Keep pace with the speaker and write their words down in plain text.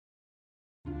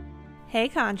Hey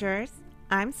Conjurers,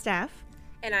 I'm Steph.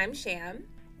 And I'm Sham.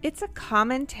 It's a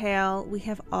common tale we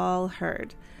have all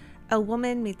heard. A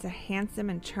woman meets a handsome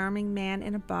and charming man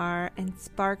in a bar and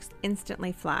sparks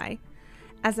instantly fly.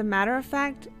 As a matter of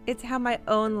fact, it's how my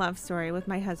own love story with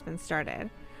my husband started.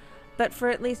 But for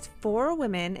at least 4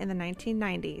 women in the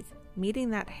 1990s, meeting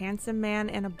that handsome man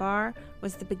in a bar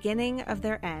was the beginning of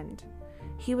their end.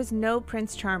 He was no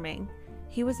Prince Charming.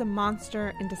 He was a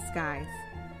monster in disguise.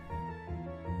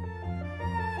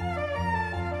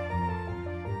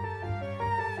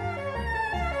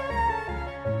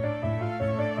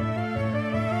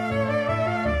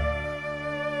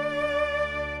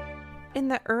 In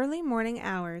the early morning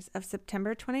hours of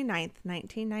September 29,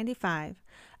 1995,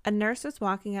 a nurse was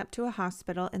walking up to a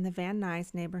hospital in the Van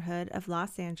Nuys neighborhood of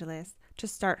Los Angeles to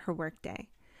start her workday.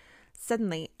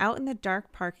 Suddenly, out in the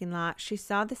dark parking lot, she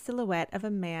saw the silhouette of a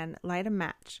man light a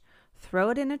match, throw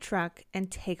it in a truck,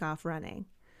 and take off running.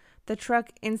 The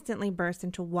truck instantly burst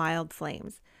into wild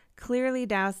flames, clearly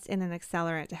doused in an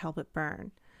accelerant to help it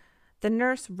burn. The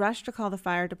nurse rushed to call the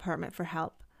fire department for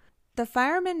help. The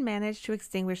firemen managed to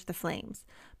extinguish the flames,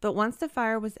 but once the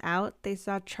fire was out, they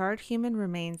saw charred human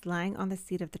remains lying on the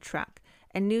seat of the truck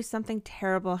and knew something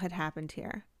terrible had happened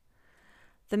here.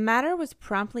 The matter was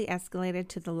promptly escalated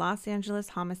to the Los Angeles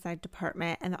Homicide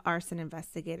Department and the arson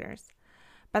investigators.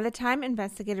 By the time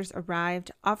investigators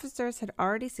arrived, officers had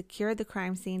already secured the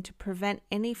crime scene to prevent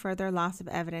any further loss of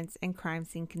evidence and crime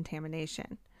scene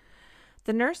contamination.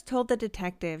 The nurse told the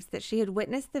detectives that she had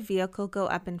witnessed the vehicle go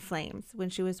up in flames when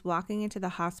she was walking into the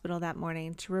hospital that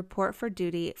morning to report for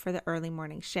duty for the early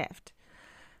morning shift.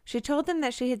 She told them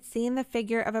that she had seen the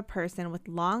figure of a person with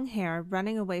long hair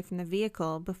running away from the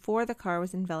vehicle before the car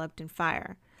was enveloped in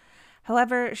fire.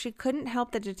 However, she couldn't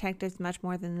help the detectives much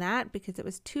more than that because it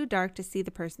was too dark to see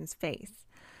the person's face.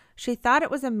 She thought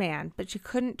it was a man, but she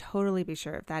couldn't totally be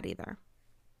sure of that either.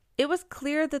 It was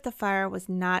clear that the fire was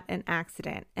not an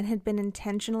accident and had been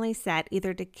intentionally set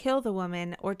either to kill the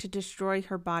woman or to destroy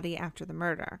her body after the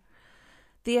murder.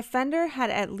 The offender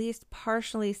had at least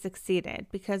partially succeeded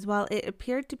because while it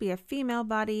appeared to be a female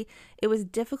body, it was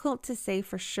difficult to say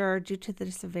for sure due to the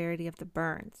severity of the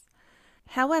burns.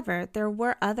 However, there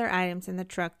were other items in the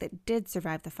truck that did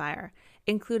survive the fire,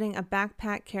 including a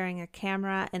backpack carrying a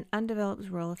camera, an undeveloped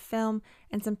roll of film,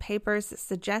 and some papers that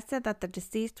suggested that the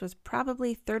deceased was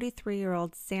probably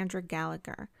 33-year-old Sandra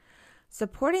Gallagher.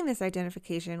 Supporting this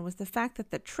identification was the fact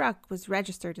that the truck was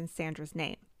registered in Sandra's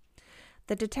name.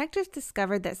 The detectives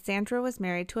discovered that Sandra was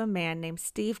married to a man named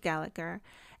Steve Gallagher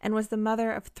and was the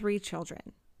mother of 3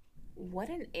 children. What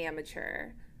an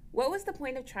amateur. What was the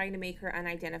point of trying to make her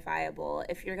unidentifiable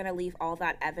if you're going to leave all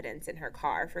that evidence in her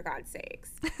car, for God's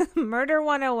sakes? Murder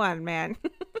 101, man.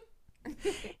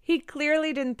 He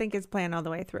clearly didn't think his plan all the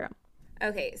way through.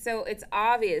 Okay, so it's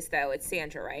obvious, though, it's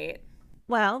Sandra, right?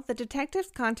 Well, the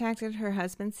detectives contacted her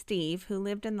husband, Steve, who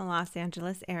lived in the Los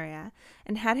Angeles area,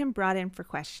 and had him brought in for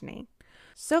questioning.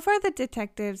 So far, the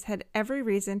detectives had every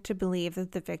reason to believe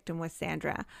that the victim was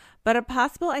Sandra, but a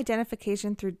possible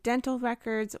identification through dental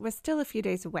records was still a few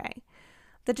days away.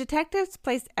 The detectives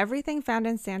placed everything found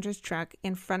in Sandra's truck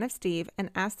in front of Steve and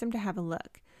asked him to have a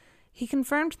look. He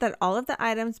confirmed that all of the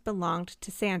items belonged to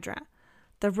Sandra.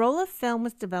 The roll of film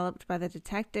was developed by the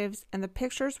detectives, and the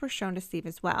pictures were shown to Steve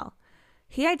as well.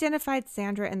 He identified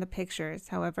Sandra in the pictures,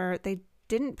 however, they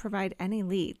didn't provide any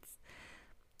leads.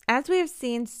 As we have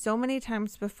seen so many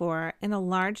times before, in a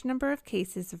large number of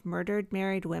cases of murdered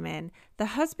married women, the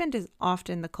husband is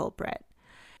often the culprit.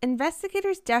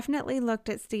 Investigators definitely looked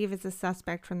at Steve as a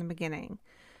suspect from the beginning.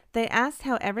 They asked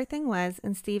how everything was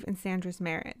in Steve and Sandra's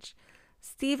marriage.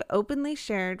 Steve openly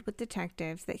shared with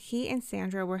detectives that he and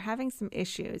Sandra were having some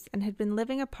issues and had been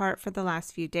living apart for the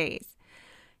last few days.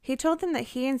 He told them that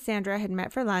he and Sandra had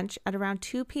met for lunch at around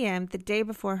 2 p.m. the day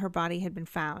before her body had been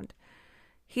found.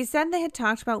 He said they had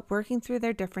talked about working through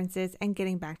their differences and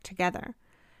getting back together.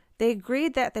 They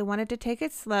agreed that they wanted to take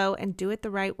it slow and do it the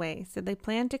right way, so they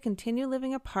planned to continue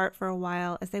living apart for a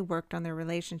while as they worked on their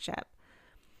relationship.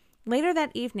 Later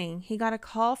that evening, he got a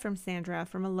call from Sandra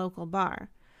from a local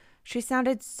bar. She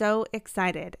sounded so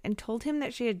excited and told him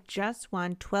that she had just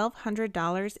won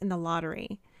 $1,200 in the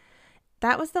lottery.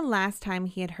 That was the last time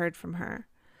he had heard from her.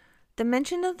 The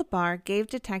mention of the bar gave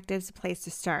detectives a place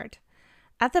to start.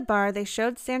 At the bar, they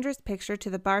showed Sandra's picture to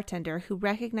the bartender, who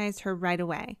recognized her right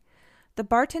away. The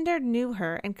bartender knew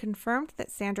her and confirmed that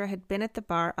Sandra had been at the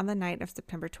bar on the night of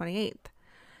September 28th.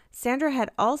 Sandra had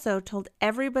also told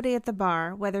everybody at the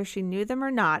bar, whether she knew them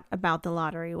or not, about the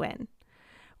lottery win.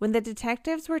 When the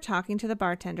detectives were talking to the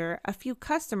bartender, a few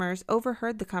customers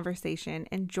overheard the conversation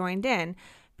and joined in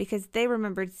because they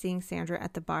remembered seeing Sandra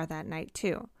at the bar that night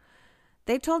too.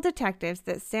 They told detectives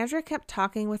that Sandra kept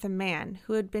talking with a man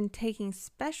who had been taking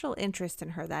special interest in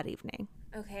her that evening.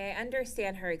 Okay, I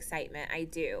understand her excitement, I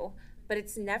do. But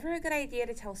it's never a good idea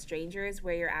to tell strangers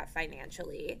where you're at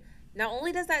financially. Not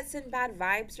only does that send bad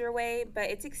vibes your way, but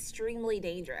it's extremely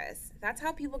dangerous. That's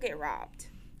how people get robbed.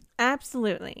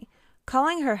 Absolutely.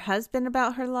 Calling her husband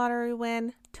about her lottery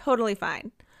win, totally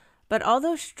fine. But all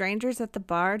those strangers at the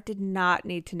bar did not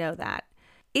need to know that.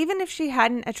 Even if she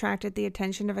hadn't attracted the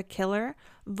attention of a killer,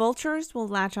 vultures will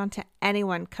latch onto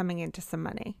anyone coming into some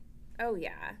money. Oh,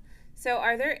 yeah. So,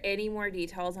 are there any more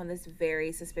details on this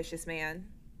very suspicious man?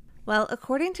 Well,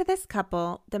 according to this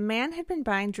couple, the man had been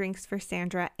buying drinks for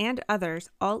Sandra and others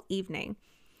all evening.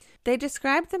 They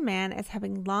described the man as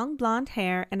having long blonde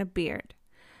hair and a beard.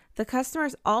 The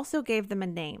customers also gave them a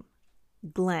name,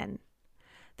 Glen.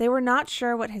 They were not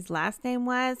sure what his last name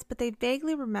was, but they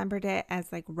vaguely remembered it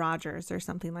as like Rogers or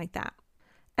something like that.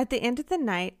 At the end of the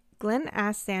night, Glen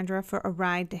asked Sandra for a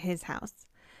ride to his house.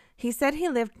 He said he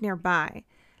lived nearby.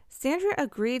 Sandra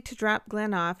agreed to drop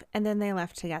Glen off, and then they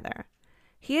left together.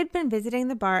 He had been visiting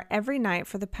the bar every night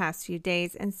for the past few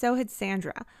days, and so had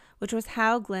Sandra, which was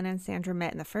how Glen and Sandra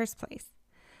met in the first place.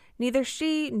 Neither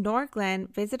she nor Glen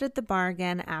visited the bar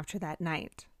again after that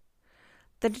night.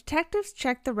 The detectives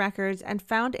checked the records and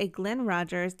found a Glen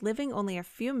Rogers living only a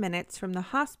few minutes from the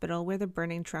hospital where the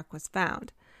burning truck was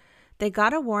found. They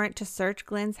got a warrant to search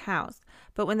Glen's house,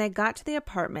 but when they got to the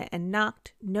apartment and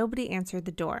knocked, nobody answered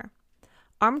the door.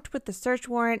 Armed with the search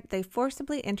warrant, they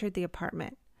forcibly entered the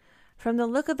apartment. From the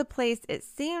look of the place, it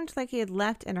seemed like he had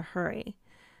left in a hurry.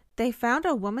 They found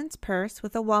a woman's purse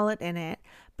with a wallet in it,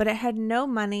 but it had no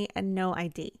money and no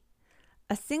ID.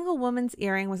 A single woman's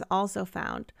earring was also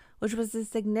found, which was a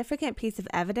significant piece of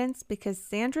evidence because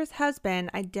Sandra's husband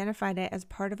identified it as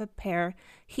part of a pair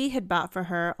he had bought for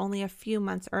her only a few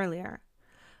months earlier,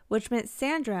 which meant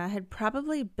Sandra had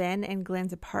probably been in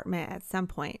Glen's apartment at some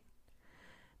point.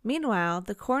 Meanwhile,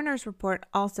 the coroner's report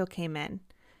also came in.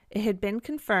 It had been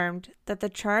confirmed that the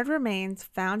charred remains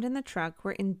found in the truck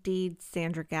were indeed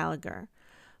Sandra Gallagher,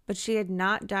 but she had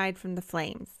not died from the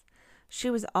flames. She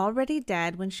was already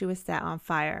dead when she was set on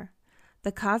fire.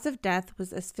 The cause of death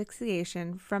was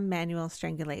asphyxiation from manual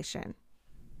strangulation.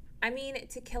 I mean,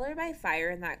 to kill her by fire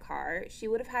in that car, she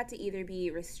would have had to either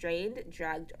be restrained,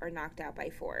 drugged, or knocked out by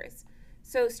force.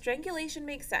 So strangulation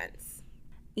makes sense.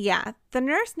 Yeah, the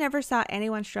nurse never saw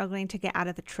anyone struggling to get out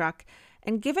of the truck,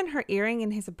 and given her earring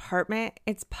in his apartment,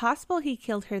 it's possible he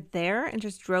killed her there and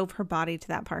just drove her body to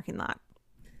that parking lot.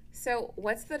 So,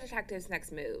 what's the detective's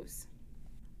next moves?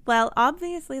 Well,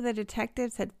 obviously the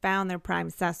detectives had found their prime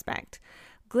suspect.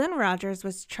 Glen Rogers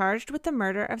was charged with the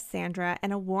murder of Sandra,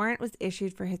 and a warrant was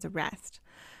issued for his arrest.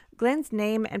 Glen's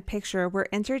name and picture were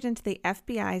entered into the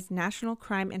FBI's National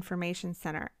Crime Information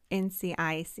Center,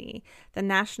 NCIC, the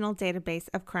National Database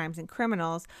of Crimes and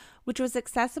Criminals, which was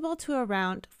accessible to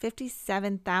around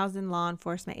 57,000 law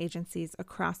enforcement agencies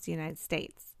across the United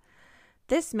States.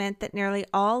 This meant that nearly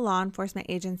all law enforcement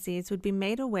agencies would be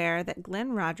made aware that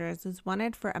Glen Rogers was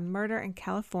wanted for a murder in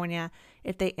California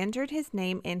if they entered his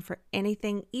name in for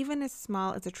anything even as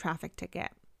small as a traffic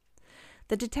ticket.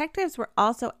 The detectives were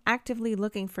also actively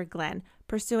looking for Glen,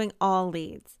 pursuing all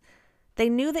leads. They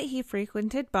knew that he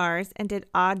frequented bars and did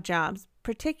odd jobs,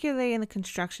 particularly in the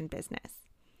construction business.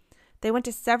 They went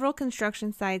to several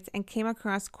construction sites and came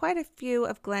across quite a few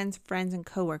of Glen's friends and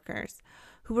coworkers,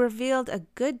 who revealed a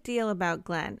good deal about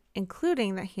Glen,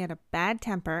 including that he had a bad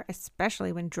temper,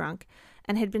 especially when drunk,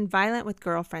 and had been violent with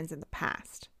girlfriends in the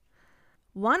past.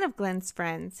 One of Glen's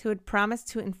friends, who had promised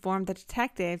to inform the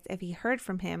detectives if he heard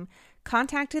from him,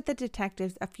 contacted the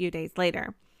detectives a few days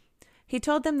later. He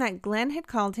told them that Glen had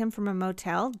called him from a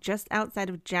motel just outside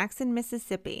of Jackson,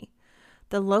 Mississippi.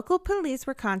 The local police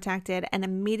were contacted and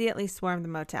immediately swarmed the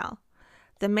motel.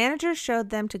 The manager showed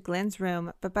them to Glen's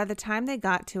room, but by the time they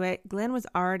got to it, Glen was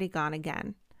already gone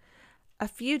again. A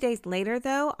few days later,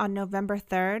 though, on November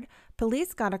 3rd,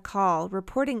 police got a call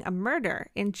reporting a murder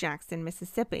in Jackson,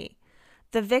 Mississippi.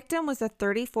 The victim was a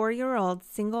 34-year-old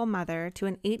single mother to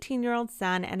an 18-year-old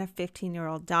son and a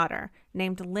 15-year-old daughter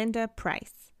named Linda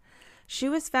Price. She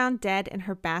was found dead in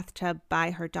her bathtub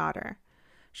by her daughter.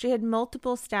 She had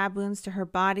multiple stab wounds to her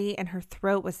body and her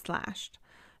throat was slashed.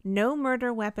 No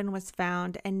murder weapon was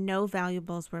found and no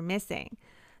valuables were missing.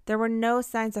 There were no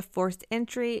signs of forced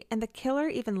entry, and the killer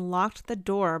even locked the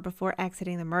door before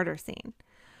exiting the murder scene.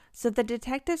 So the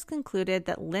detectives concluded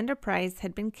that Linda Price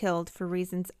had been killed for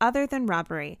reasons other than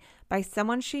robbery by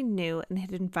someone she knew and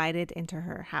had invited into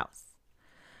her house.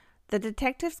 The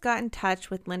detectives got in touch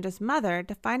with Linda's mother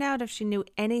to find out if she knew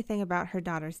anything about her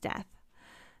daughter's death.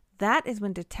 That is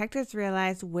when detectives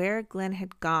realized where Glen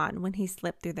had gone when he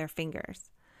slipped through their fingers.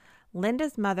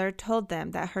 Linda's mother told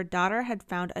them that her daughter had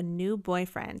found a new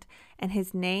boyfriend, and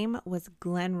his name was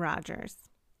Glen Rogers.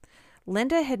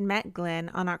 Linda had met Glen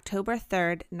on October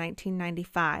 3rd,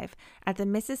 1995, at the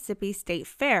Mississippi State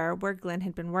Fair where Glen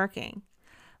had been working.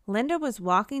 Linda was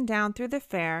walking down through the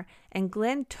fair, and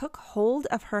Glen took hold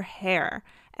of her hair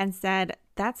and said,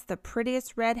 "That's the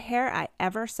prettiest red hair I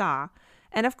ever saw."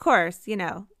 And of course,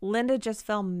 Linda just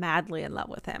fell madly in love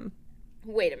with him.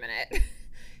 Wait a minute.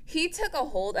 He took a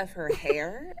hold of her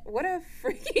hair? What a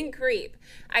freaking creep.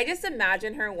 I just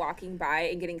imagine her walking by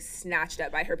and getting snatched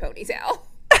up by her ponytail.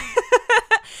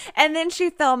 And then she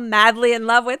fell madly in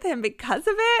love with him because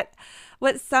of it?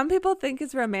 What some people think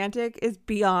is romantic is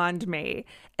beyond me.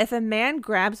 If a man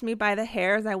grabs me by the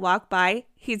hair as I walk by,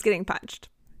 he's getting punched.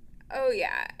 Oh,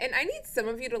 yeah. And I need some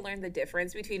of you to learn the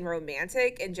difference between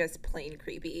romantic and just plain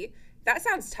creepy. That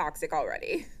sounds toxic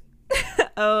already.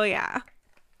 Oh, yeah.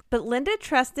 But Linda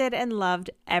trusted and loved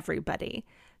everybody.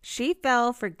 She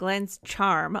fell for Glen's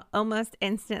charm almost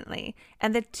instantly,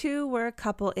 and the two were a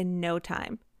couple in no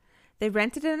time. They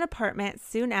rented an apartment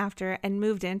soon after and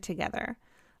moved in together.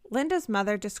 Linda's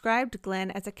mother described Glen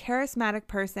as a charismatic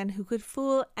person who could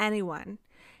fool anyone.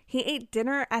 He ate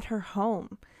dinner at her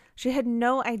home. She had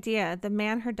no idea the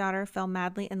man her daughter fell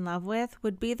madly in love with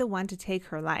would be the one to take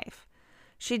her life.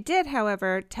 She did,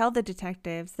 however, tell the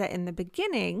detectives that in the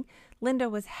beginning, Linda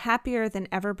was happier than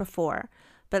ever before,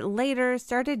 but later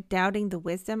started doubting the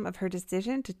wisdom of her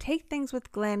decision to take things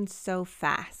with Glen so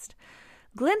fast.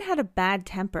 Glen had a bad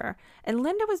temper, and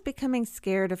Linda was becoming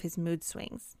scared of his mood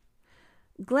swings.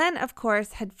 Glen, of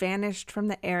course, had vanished from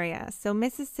the area, so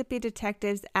Mississippi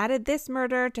detectives added this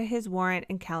murder to his warrant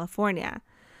in California.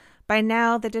 By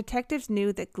now, the detectives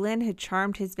knew that Glen had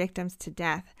charmed his victims to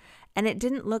death, and it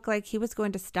didn't look like he was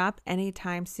going to stop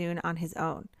anytime soon on his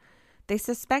own. They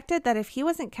suspected that if he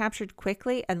wasn't captured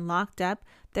quickly and locked up,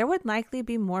 there would likely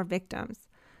be more victims.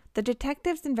 The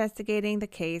detectives investigating the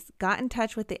case got in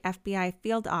touch with the FBI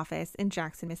field office in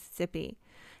Jackson, Mississippi.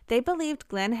 They believed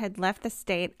Glen had left the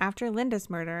state after Linda's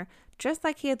murder, just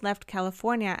like he had left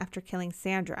California after killing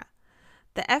Sandra.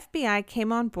 The FBI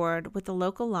came on board with the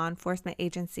local law enforcement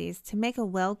agencies to make a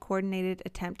well-coordinated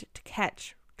attempt to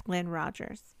catch Glen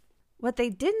Rogers. What they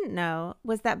didn't know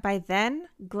was that by then,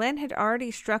 Glen had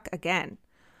already struck again.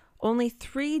 Only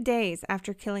 3 days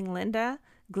after killing Linda,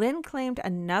 Glen claimed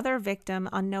another victim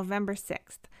on November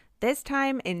 6th, this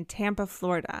time in Tampa,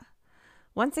 Florida.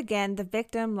 Once again, the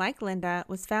victim, like Linda,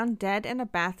 was found dead in a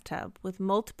bathtub with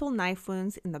multiple knife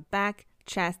wounds in the back,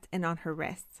 chest, and on her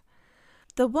wrists.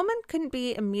 The woman couldn't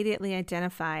be immediately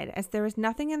identified as there was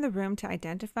nothing in the room to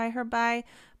identify her by,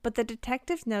 but the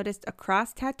detectives noticed a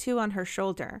cross tattoo on her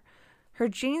shoulder. Her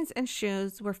jeans and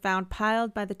shoes were found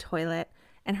piled by the toilet,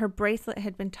 and her bracelet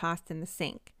had been tossed in the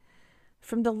sink.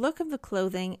 From the look of the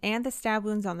clothing and the stab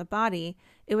wounds on the body,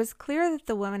 it was clear that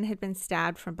the woman had been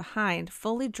stabbed from behind,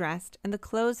 fully dressed, and the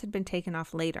clothes had been taken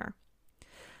off later.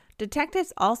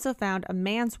 Detectives also found a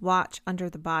man's watch under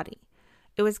the body.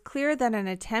 It was clear that an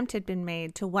attempt had been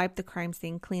made to wipe the crime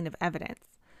scene clean of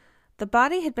evidence. The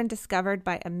body had been discovered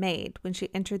by a maid when she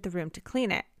entered the room to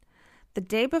clean it. The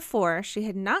day before, she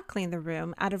had not cleaned the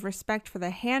room out of respect for the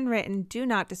handwritten "Do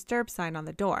Not Disturb" sign on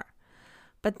the door.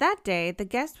 But that day, the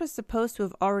guest was supposed to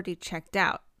have already checked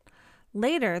out.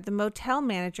 Later, the motel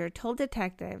manager told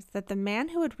detectives that the man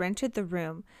who had rented the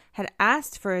room had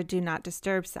asked for a "Do Not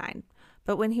Disturb" sign,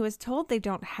 but when he was told they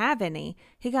don't have any,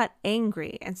 he got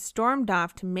angry and stormed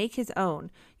off to make his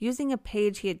own, using a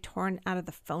page he had torn out of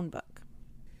the phone book.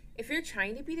 If you're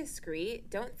trying to be discreet,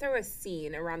 don't throw a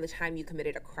scene around the time you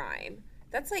committed a crime.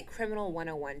 That's like criminal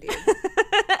 101, dude.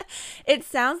 It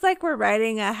sounds like we're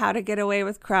writing a How to Get Away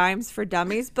with Crimes for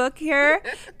Dummies book here.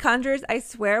 Conjurers, I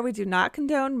swear we do not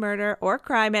condone murder or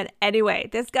crime in any way.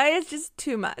 This guy is just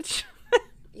too much.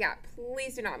 Yeah,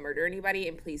 please do not murder anybody,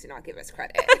 and please do not give us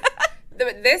credit.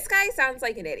 This guy sounds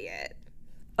like an idiot.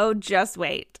 Oh, just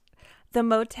wait. The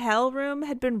motel room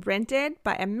had been rented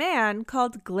by a man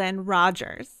called Glen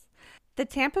Rogers. The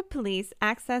Tampa police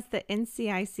accessed the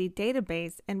NCIC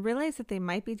database and realized that they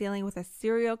might be dealing with a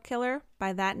serial killer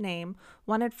by that name,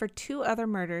 wanted for 2 other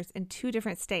murders in 2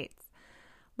 different states.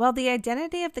 While the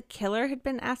identity of the killer had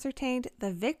been ascertained,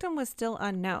 the victim was still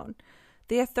unknown.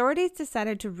 The authorities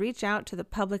decided to reach out to the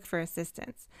public for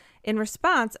assistance. In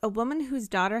response, a woman whose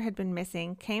daughter had been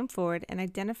missing came forward and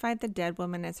identified the dead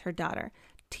woman as her daughter,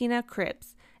 Tina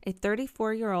Cribbs, a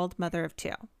 34-year-old mother of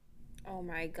 2. Oh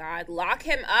my God, lock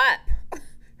him up.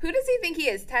 Who does he think he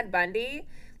is, Ted Bundy?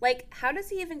 Like, how does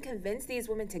he even convince these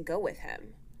women to go with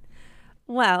him?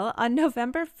 Well, on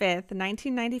November 5th,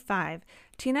 1995,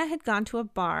 Tina had gone to a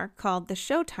bar called the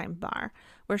Showtime Bar,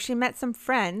 where she met some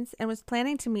friends and was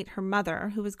planning to meet her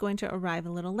mother, who was going to arrive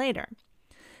a little later.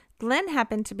 Glen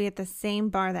happened to be at the same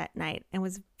bar that night and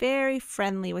was very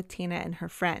friendly with Tina and her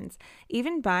friends,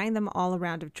 even buying them all a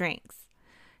round of drinks.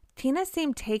 Tina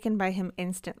seemed taken by him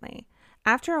instantly.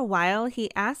 After a while,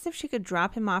 he asked if she could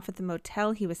drop him off at the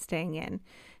motel he was staying in.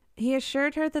 He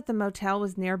assured her that the motel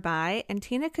was nearby and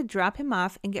Tina could drop him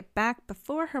off and get back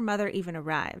before her mother even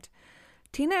arrived.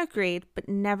 Tina agreed but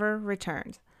never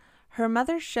returned. Her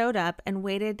mother showed up and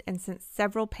waited and sent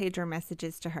several pager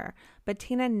messages to her, but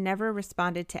Tina never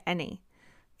responded to any.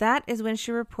 That is when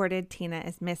she reported Tina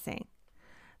as missing.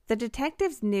 The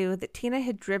detectives knew that Tina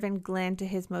had driven Glen to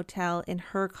his motel in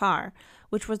her car,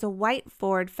 which was a white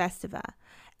Ford Festiva,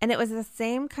 and it was the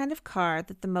same kind of car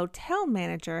that the motel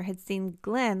manager had seen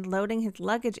Glen loading his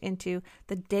luggage into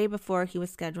the day before he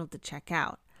was scheduled to check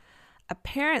out.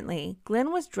 Apparently,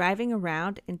 Glen was driving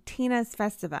around in Tina's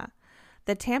Festiva.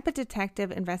 The Tampa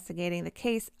detective investigating the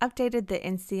case updated the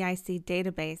NCIC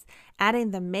database,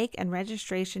 adding the make and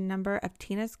registration number of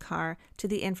Tina's car to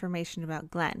the information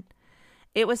about Glen.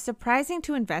 It was surprising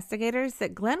to investigators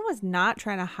that Glen was not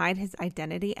trying to hide his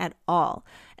identity at all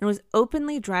and was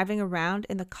openly driving around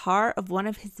in the car of one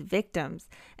of his victims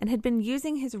and had been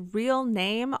using his real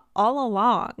name all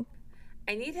along.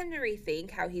 I need him to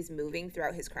rethink how he's moving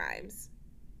throughout his crimes.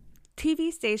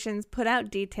 TV stations put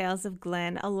out details of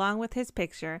Glen along with his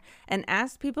picture and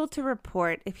asked people to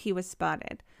report if he was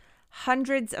spotted.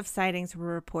 Hundreds of sightings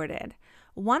were reported,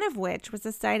 one of which was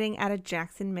a sighting at a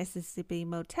Jackson, Mississippi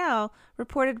motel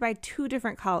reported by two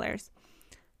different callers.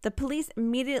 The police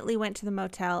immediately went to the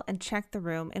motel and checked the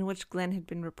room in which Glen had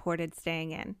been reported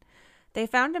staying in. They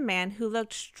found a man who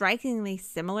looked strikingly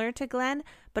similar to Glen,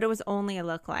 but it was only a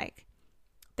lookalike.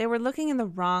 They were looking in the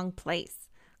wrong place.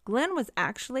 Glen was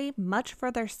actually much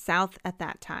further south at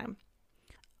that time.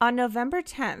 On November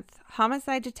 10th,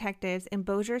 homicide detectives in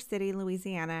Bossier City,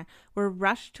 Louisiana, were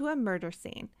rushed to a murder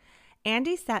scene.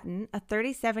 Andy Sutton, a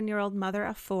 37-year-old mother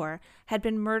of four, had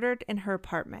been murdered in her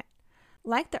apartment.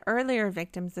 Like the earlier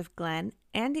victims of Glen,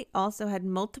 Andy also had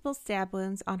multiple stab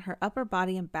wounds on her upper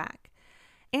body and back.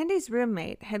 Andy's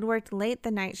roommate had worked late the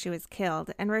night she was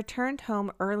killed and returned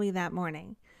home early that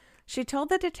morning. She told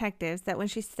the detectives that when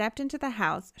she stepped into the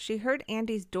house, she heard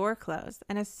Andy's door close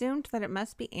and assumed that it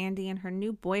must be Andy and her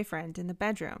new boyfriend in the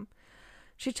bedroom.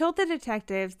 She told the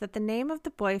detectives that the name of the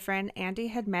boyfriend Andy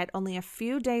had met only a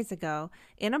few days ago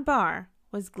in a bar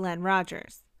was Glen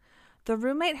Rogers. The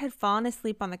roommate had fallen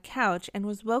asleep on the couch and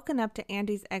was woken up to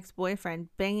Andy's ex-boyfriend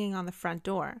banging on the front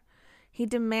door. He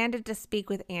demanded to speak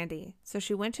with Andy, so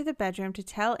she went to the bedroom to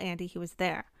tell Andy he was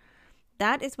there.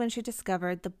 That is when she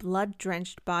discovered the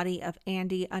blood-drenched body of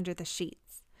Andy under the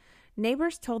sheets.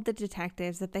 Neighbors told the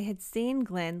detectives that they had seen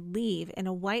Glen leave in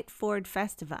a white Ford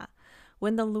Festiva.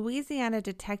 When the Louisiana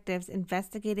detectives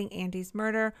investigating Andy's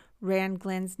murder ran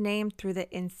Glen's name through the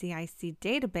NCIC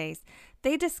database,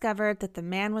 they discovered that the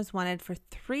man was wanted for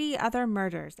 3 other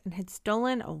murders and had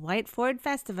stolen a white Ford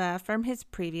Festiva from his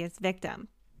previous victim.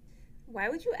 Why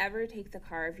would you ever take the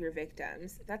car of your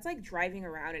victims? That's like driving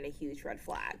around in a huge red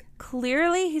flag.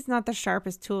 Clearly, he's not the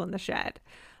sharpest tool in the shed.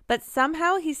 But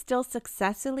somehow he's still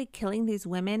successfully killing these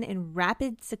women in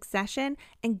rapid succession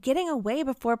and getting away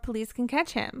before police can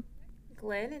catch him.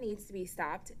 Glen needs to be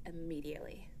stopped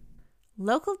immediately.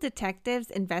 Local detectives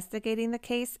investigating the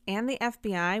case and the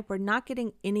FBI were not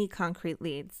getting any concrete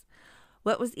leads.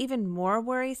 What was even more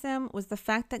worrisome was the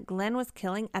fact that Glen was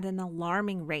killing at an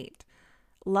alarming rate.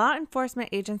 Law enforcement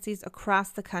agencies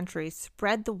across the country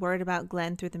spread the word about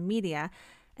Glen through the media,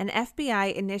 and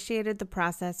FBI initiated the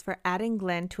process for adding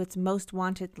Glen to its most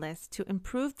wanted list to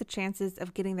improve the chances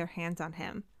of getting their hands on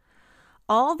him.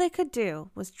 All they could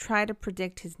do was try to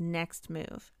predict his next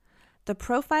move. The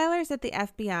profilers at the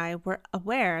FBI were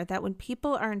aware that when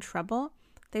people are in trouble,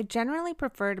 they generally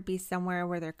prefer to be somewhere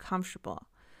where they're comfortable.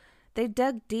 They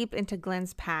dug deep into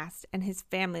Glen's past and his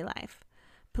family life.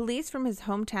 Police from his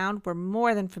hometown were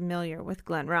more than familiar with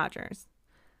Glen Rogers.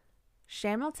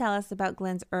 Shan will tell us about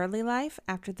Glen's early life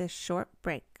after this short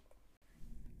break.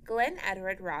 Glen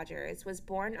Edward Rogers was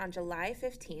born on July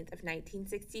 15th of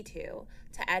 1962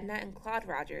 to Edna and Claude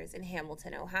Rogers in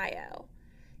Hamilton, Ohio.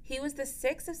 He was the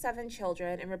 6th of 7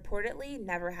 children and reportedly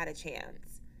never had a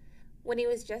chance. When he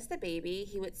was just a baby,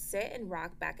 he would sit and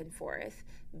rock back and forth,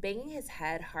 banging his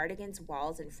head hard against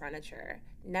walls and furniture,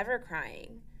 never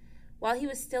crying. While he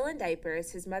was still in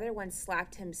diapers, his mother once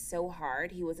slapped him so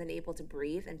hard he was unable to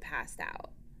breathe and passed out.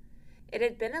 It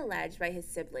had been alleged by his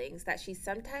siblings that she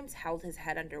sometimes held his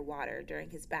head underwater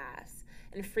during his baths,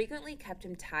 and frequently kept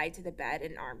him tied to the bed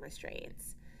in arm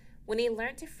restraints. When he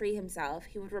learned to free himself,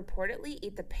 he would reportedly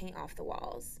eat the paint off the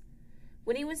walls.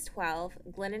 When he was 12,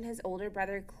 Glen and his older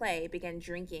brother Clay began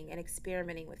drinking and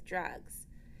experimenting with drugs.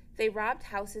 They robbed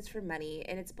houses for money,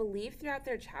 and it's believed throughout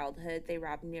their childhood they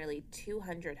robbed nearly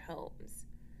 200 homes.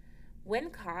 When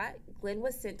caught, Glen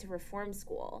was sent to reform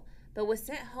school, but was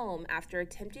sent home after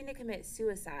attempting to commit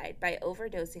suicide by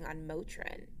overdosing on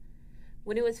Motrin.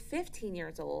 When he was 15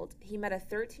 years old, he met a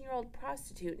 13-year-old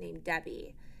prostitute named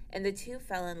Debbie, and the two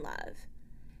fell in love.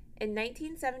 In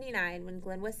 1979, when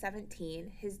Glen was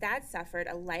 17, his dad suffered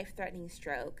a life-threatening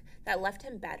stroke that left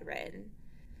him bedridden.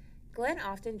 Glen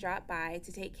often dropped by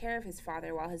to take care of his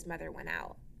father while his mother went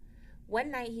out.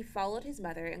 One night, he followed his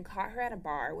mother and caught her at a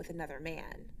bar with another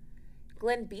man.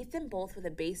 Glen beat them both with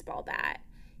a baseball bat.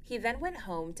 He then went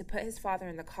home to put his father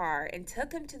in the car and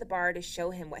took him to the bar to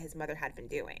show him what his mother had been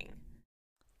doing.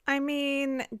 I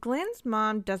mean, Glenn's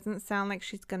mom doesn't sound like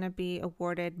she's going to be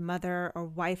awarded Mother or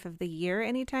Wife of the Year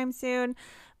anytime soon,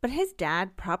 but his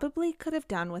dad probably could have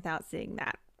done without seeing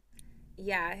that.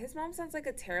 Yeah, his mom sounds like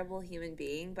a terrible human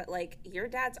being, but your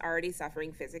dad's already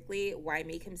suffering physically. Why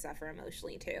make him suffer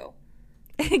emotionally too?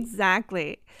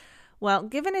 Exactly. Well,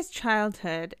 given his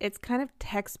childhood, it's kind of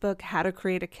textbook How to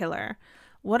Create a Killer.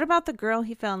 What about the girl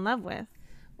he fell in love with?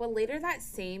 Well, later that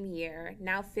same year,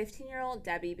 now 15-year-old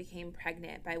Debbie became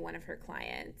pregnant by one of her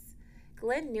clients.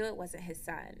 Glen knew it wasn't his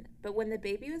son, but when the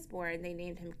baby was born, they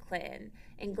named him Glen,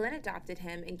 and Glen adopted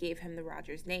him and gave him the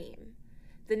Rogers name.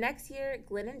 The next year,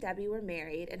 Glen and Debbie were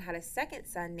married and had a second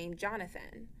son named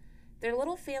Jonathan. Their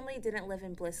little family didn't live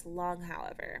in bliss long,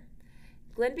 however.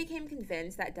 Glen became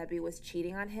convinced that Debbie was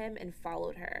cheating on him and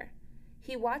followed her.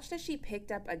 He watched as she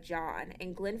picked up a John,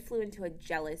 and Glen flew into a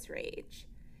jealous rage.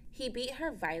 He beat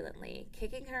her violently,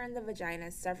 kicking her in the vagina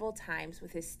several times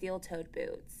with his steel-toed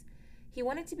boots. He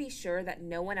wanted to be sure that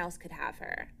no one else could have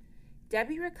her.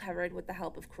 Debbie recovered with the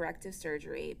help of corrective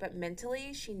surgery, but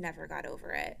mentally, she never got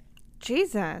over it.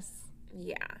 Jesus.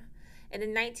 Yeah. And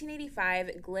in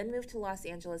 1985, Glen moved to Los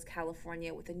Angeles,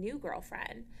 California with a new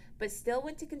girlfriend, but still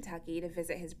went to Kentucky to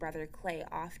visit his brother Clay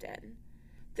often.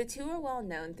 The two are well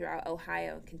known throughout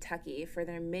Ohio and Kentucky for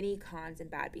their many cons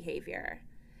and bad behavior.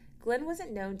 Glen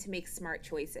wasn't known to make smart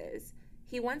choices.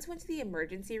 He once went to the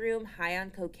emergency room high on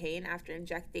cocaine after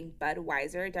injecting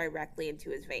Budweiser directly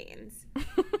into his veins.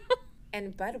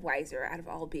 And Budweiser, out of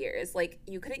all beers,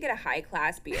 you couldn't get a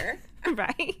high-class beer.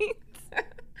 Right?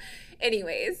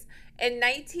 Anyways, in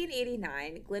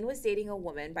 1989, Glen was dating a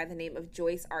woman by the name of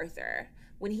Joyce Arthur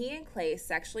when he and Clay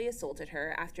sexually assaulted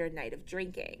her after a night of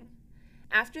drinking.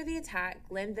 After the attack,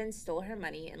 Glen then stole her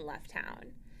money and left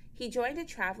town. He joined a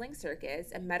traveling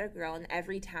circus and met a girl in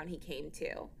every town he came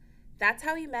to. That's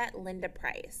how he met Linda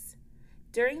Price.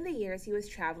 During the years he was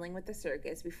traveling with the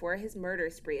circus before his murder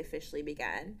spree officially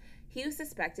began, he was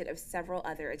suspected of several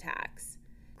other attacks.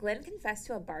 Glen confessed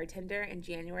to a bartender in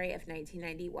January of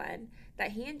 1991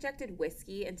 that he injected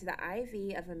whiskey into the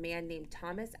IV of a man named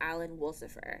Thomas Allen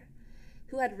Wolsifer,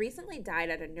 who had recently died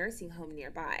at a nursing home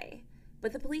nearby,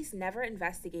 but the police never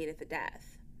investigated the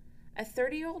death. A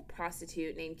 30-year-old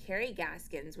prostitute named Carrie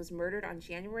Gaskins was murdered on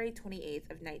January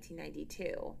 28th of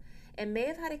 1992 and may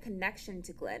have had a connection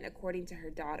to Glen according to her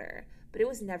daughter, but it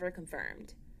was never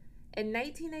confirmed. In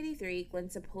 1993, Glen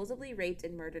supposedly raped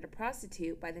and murdered a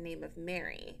prostitute by the name of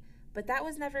Mary, but that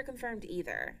was never confirmed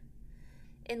either.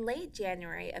 In late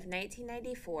January of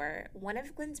 1994, one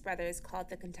of Glen's brothers called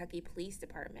the Kentucky Police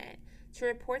Department to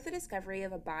report the discovery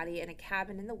of a body in a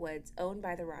cabin in the woods owned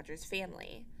by the Rogers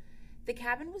family. The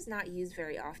cabin was not used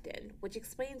very often, which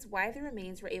explains why the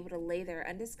remains were able to lay there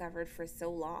undiscovered for so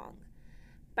long.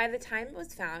 By the time it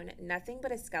was found, nothing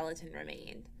but a skeleton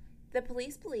remained. The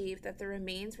police believed that the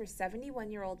remains were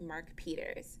 71-year-old Mark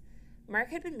Peters.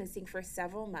 Mark had been missing for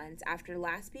several months after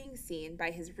last being seen by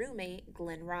his roommate,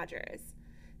 Glen Rogers.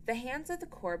 The hands of the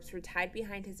corpse were tied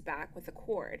behind his back with a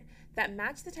cord that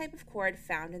matched the type of cord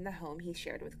found in the home he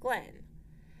shared with Glen.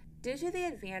 Due to the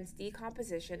advanced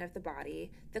decomposition of the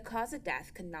body, the cause of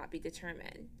death could not be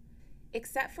determined.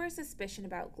 Except for a suspicion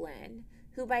about Glen,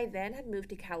 who by then had moved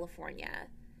to California,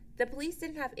 the police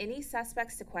didn't have any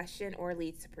suspects to question or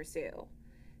leads to pursue.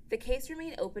 The case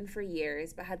remained open for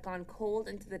years, but had gone cold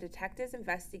until the detectives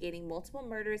investigating multiple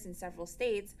murders in several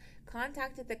states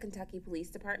contacted the Kentucky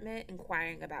Police Department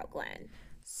inquiring about Glen.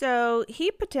 So he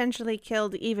potentially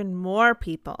killed even more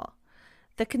people.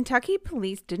 The Kentucky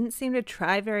police didn't seem to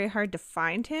try very hard to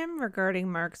find him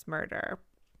regarding Mark's murder.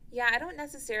 Yeah, I don't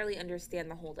necessarily understand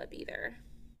the holdup either.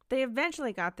 They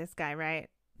eventually got this guy, right?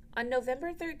 On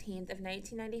November 13th of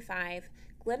 1995,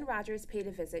 Glen Rogers paid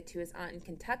a visit to his aunt in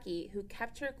Kentucky, who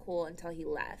kept her cool until he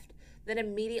left, then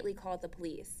immediately called the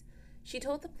police. She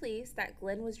told the police that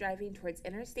Glen was driving towards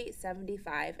Interstate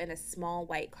 75 in a small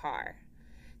white car.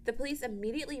 The police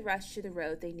immediately rushed to the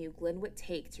road they knew Glen would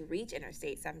take to reach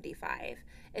Interstate 75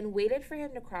 and waited for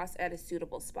him to cross at a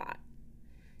suitable spot.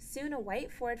 Soon a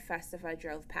white Ford Festiva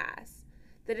drove past.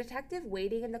 The detective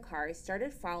waiting in the car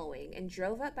started following and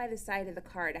drove up by the side of the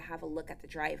car to have a look at the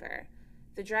driver.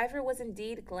 The driver was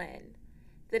indeed Glen.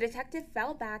 The detective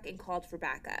fell back and called for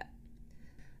backup.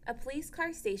 A police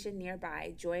car stationed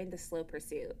nearby joined the slow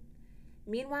pursuit.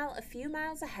 Meanwhile, a few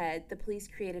miles ahead, the police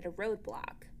created a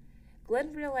roadblock.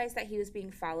 Glen realized that he was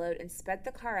being followed and sped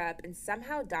the car up and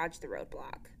somehow dodged the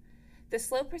roadblock. The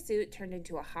slow pursuit turned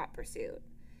into a hot pursuit.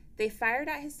 They fired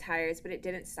at his tires, but it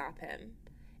didn't stop him.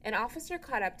 An officer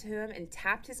caught up to him and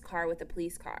tapped his car with a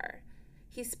police car.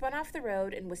 He spun off the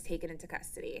road and was taken into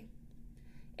custody.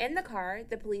 In the car,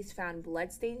 the police found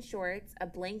blood-stained shorts, a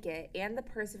blanket, and the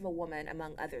purse of a woman,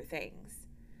 among other things.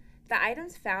 The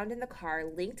items found in the car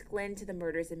linked Glen to the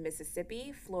murders in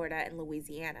Mississippi, Florida, and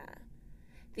Louisiana.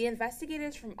 The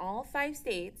investigators from all 5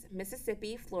 states,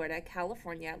 Mississippi, Florida,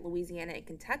 California, Louisiana, and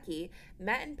Kentucky,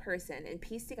 met in person and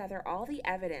pieced together all the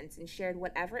evidence and shared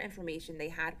whatever information they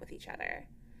had with each other.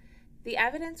 The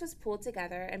evidence was pulled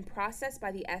together and processed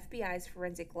by the FBI's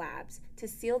forensic labs to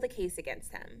seal the case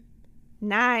against him.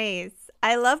 Nice.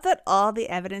 I love that all the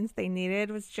evidence they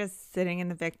needed was just sitting in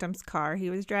the victim's car he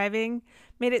was driving.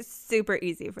 Made it super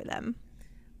easy for them.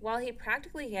 Well, he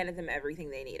practically handed them everything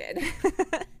they needed.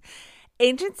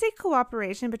 Agency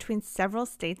cooperation between several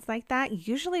states like that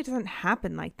usually doesn't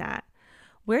happen like that.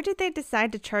 Where did they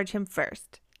decide to charge him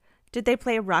first? Did they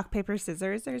play rock, paper,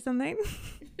 scissors or something?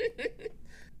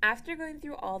 After going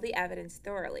through all the evidence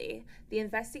thoroughly, the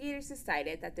investigators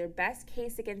decided that their best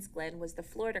case against Glen was the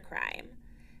Florida crime.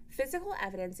 Physical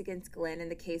evidence against Glen in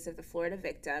the case of the Florida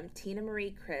victim, Tina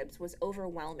Marie Cribbs, was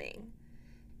overwhelming.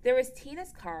 There was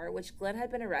Tina's car, which Glen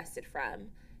had been arrested from.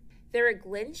 There were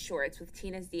Glen's shorts with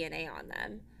Tina's DNA on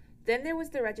them. Then there was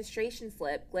the registration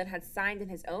slip Glen had signed in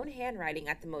his own handwriting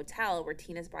at the motel where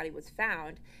Tina's body was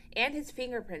found, and his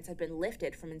fingerprints had been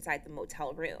lifted from inside the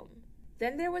motel room.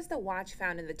 Then there was the watch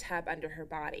found in the tub under her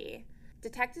body.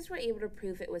 Detectives were able to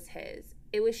prove it was his.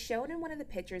 It was shown in one of the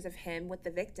pictures of him with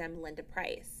the victim, Linda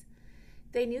Price.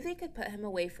 They knew they could put him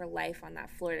away for life on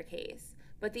that Florida case,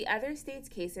 but the other states'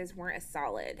 cases weren't as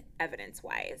solid,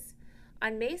 evidence-wise.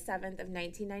 On May 7th of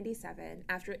 1997,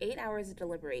 after 8 hours of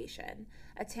deliberation,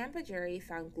 a Tampa jury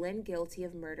found Glen guilty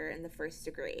of murder in the first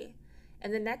degree.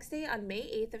 And the next day, on May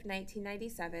 8th of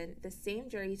 1997, the same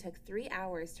jury took 3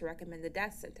 hours to recommend the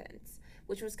death sentence,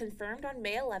 which was confirmed on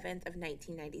May 11th of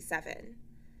 1997.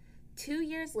 2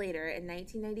 years later, in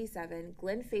 1997,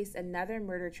 Glen faced another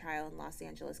murder trial in Los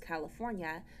Angeles,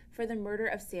 California, for the murder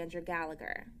of Sandra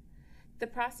Gallagher. The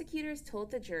prosecutors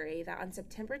told the jury that on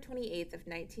September 28th of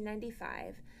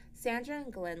 1995, Sandra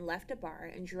and Glen left a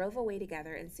bar and drove away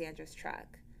together in Sandra's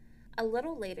truck. A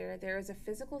little later, there was a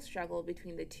physical struggle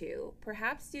between the two,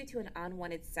 perhaps due to an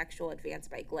unwanted sexual advance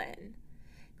by Glen.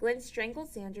 Glen strangled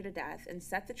Sandra to death and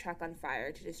set the truck on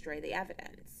fire to destroy the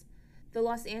evidence. The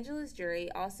Los Angeles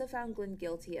jury also found Glen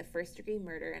guilty of first-degree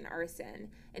murder and arson,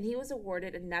 and he was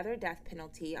awarded another death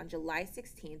penalty on July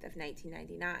 16th of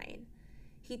 1999.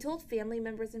 He told family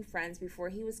members and friends before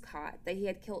he was caught that he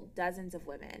had killed dozens of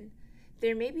women.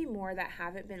 There may be more that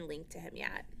haven't been linked to him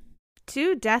yet.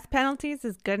 2 death penalties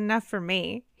is good enough for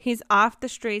me. He's off the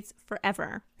streets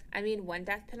forever. I mean, 1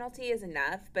 death penalty is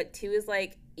enough, but 2 is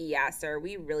like, yeah, sir,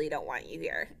 we really don't want you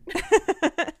here.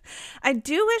 I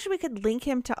do wish we could link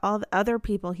him to all the other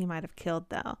people he might have killed,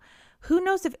 though. Who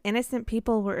knows if innocent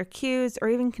people were accused or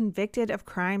even convicted of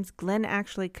crimes Glen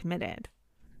actually committed?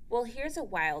 Well, here's a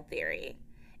wild theory.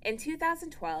 In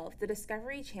 2012, the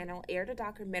Discovery Channel aired a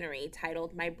documentary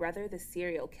titled My Brother the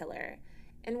Serial Killer,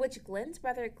 in which Glen's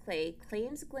brother Clay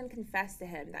claims Glen confessed to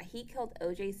him that he killed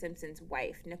O.J. Simpson's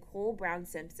wife, Nicole Brown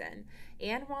Simpson,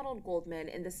 and Ronald Goldman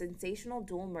in the sensational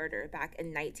dual murder back in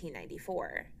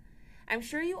 1994. I'm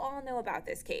sure you all know about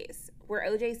this case, where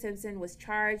O.J. Simpson was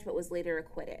charged but was later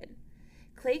acquitted.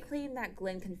 Clay claimed that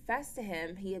Glen confessed to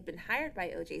him he had been hired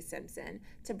by O.J. Simpson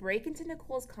to break into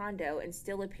Nicole's condo and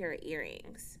steal a pair of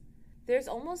earrings. There's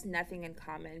almost nothing in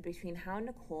common between how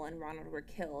Nicole and Ronald were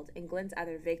killed and Glen's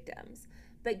other victims,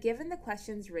 but given the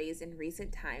questions raised in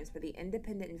recent times by the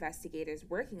independent investigators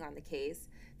working on the case,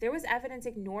 there was evidence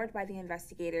ignored by the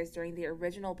investigators during the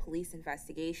original police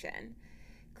investigation.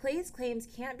 Clay's claims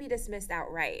can't be dismissed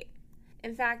outright.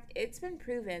 In fact, it's been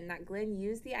proven that Glen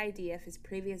used the ID of his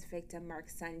previous victim,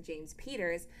 Mark's son, James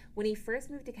Peters, when he first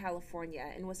moved to California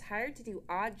and was hired to do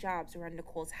odd jobs around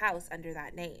Nicole's house under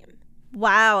that name.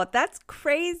 Wow, that's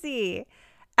crazy.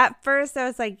 At first, I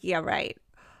was like, yeah, right.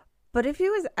 But if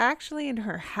he was actually in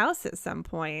her house at some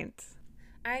point.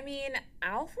 I mean,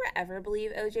 I'll forever believe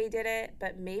OJ did it,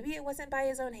 but maybe it wasn't by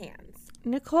his own hands.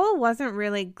 Nicole wasn't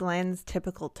really Glen's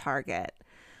typical target.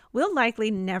 We'll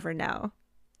likely never know.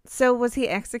 So was he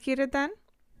executed then?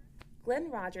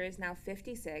 Glen Rogers, now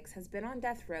 56, has been on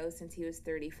death row since he was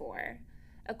 34.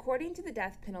 According to the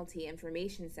Death Penalty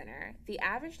Information Center, the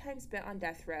average time spent on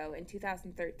death row in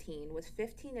 2013 was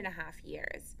 15 and a half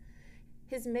years.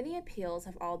 His many appeals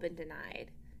have all been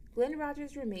denied. Glen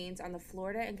Rogers remains on the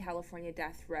Florida and California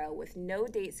death row with no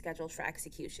date scheduled for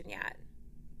execution yet.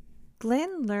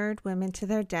 Glen lured women to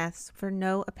their deaths for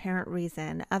no apparent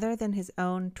reason other than his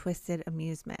own twisted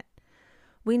amusement.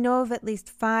 We know of at least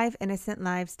 5 innocent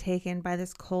lives taken by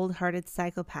this cold-hearted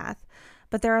psychopath,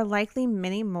 but there are likely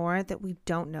many more that we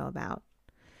don't know about.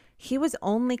 He was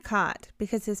only caught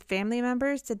because his family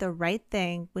members did the right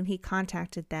thing when he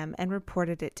contacted them and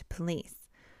reported it to police.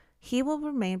 He will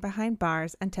remain behind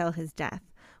bars until his death,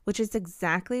 which is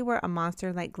exactly where a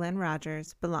monster like Glen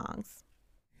Rogers belongs.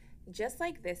 Just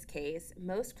like this case,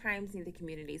 most crimes need the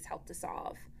community's help to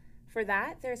solve. For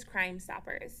that, there's Crime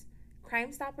Stoppers.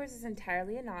 Crime Stoppers is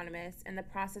entirely anonymous, and the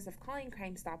process of calling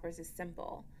Crime Stoppers is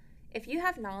simple. If you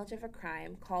have knowledge of a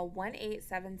crime, call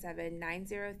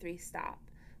 1-877-903-STOP,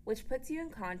 which puts you in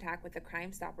contact with the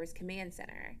Crime Stoppers Command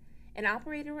Center. An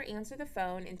operator will answer the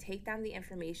phone and take down the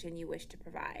information you wish to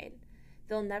provide.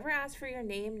 They'll never ask for your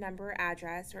name, number,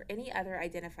 address, or any other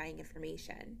identifying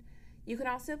information. You can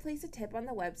also place a tip on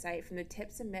the website from the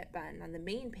Tip Submit button on the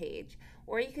main page,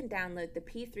 or you can download the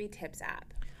P3 Tips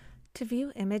app. To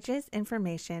view images,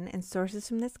 information, and sources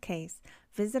from this case,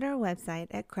 visit our website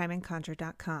at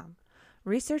crimeandconjure.com.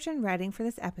 Research and writing for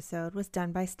this episode was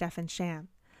done by Stefan Sham.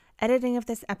 Editing of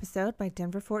this episode by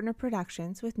Denver Fortner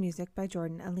Productions with music by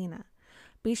Jordan Alina.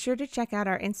 Be sure to check out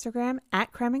our Instagram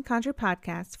at Crime and Conjure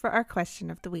Podcast for our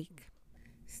question of the week.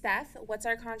 Steph, what's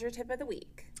our conjure tip of the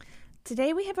week?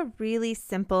 Today we have a really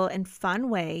simple and fun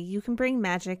way you can bring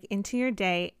magic into your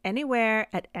day anywhere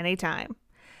at any time.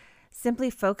 Simply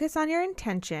focus on your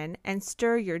intention and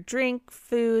stir your drink,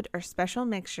 food, or special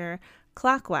mixture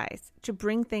clockwise to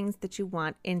bring things that you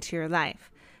want into your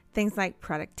life. Things like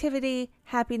productivity,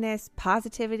 happiness,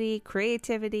 positivity,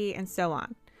 creativity, and so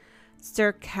on.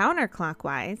 Stir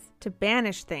counterclockwise to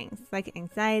banish things like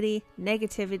anxiety,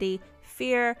 negativity,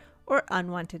 fear, or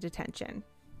unwanted attention.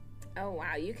 Oh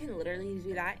wow, you can literally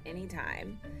do that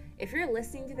anytime. If you're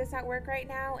listening to this at work right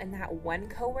now and that one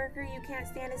coworker you can't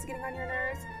stand is getting on your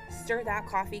nerves, stir that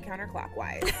coffee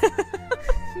counterclockwise.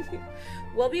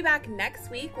 We'll be back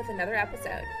next week with another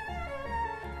episode.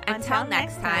 Until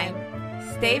next time,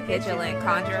 stay vigilant,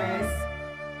 conjurers.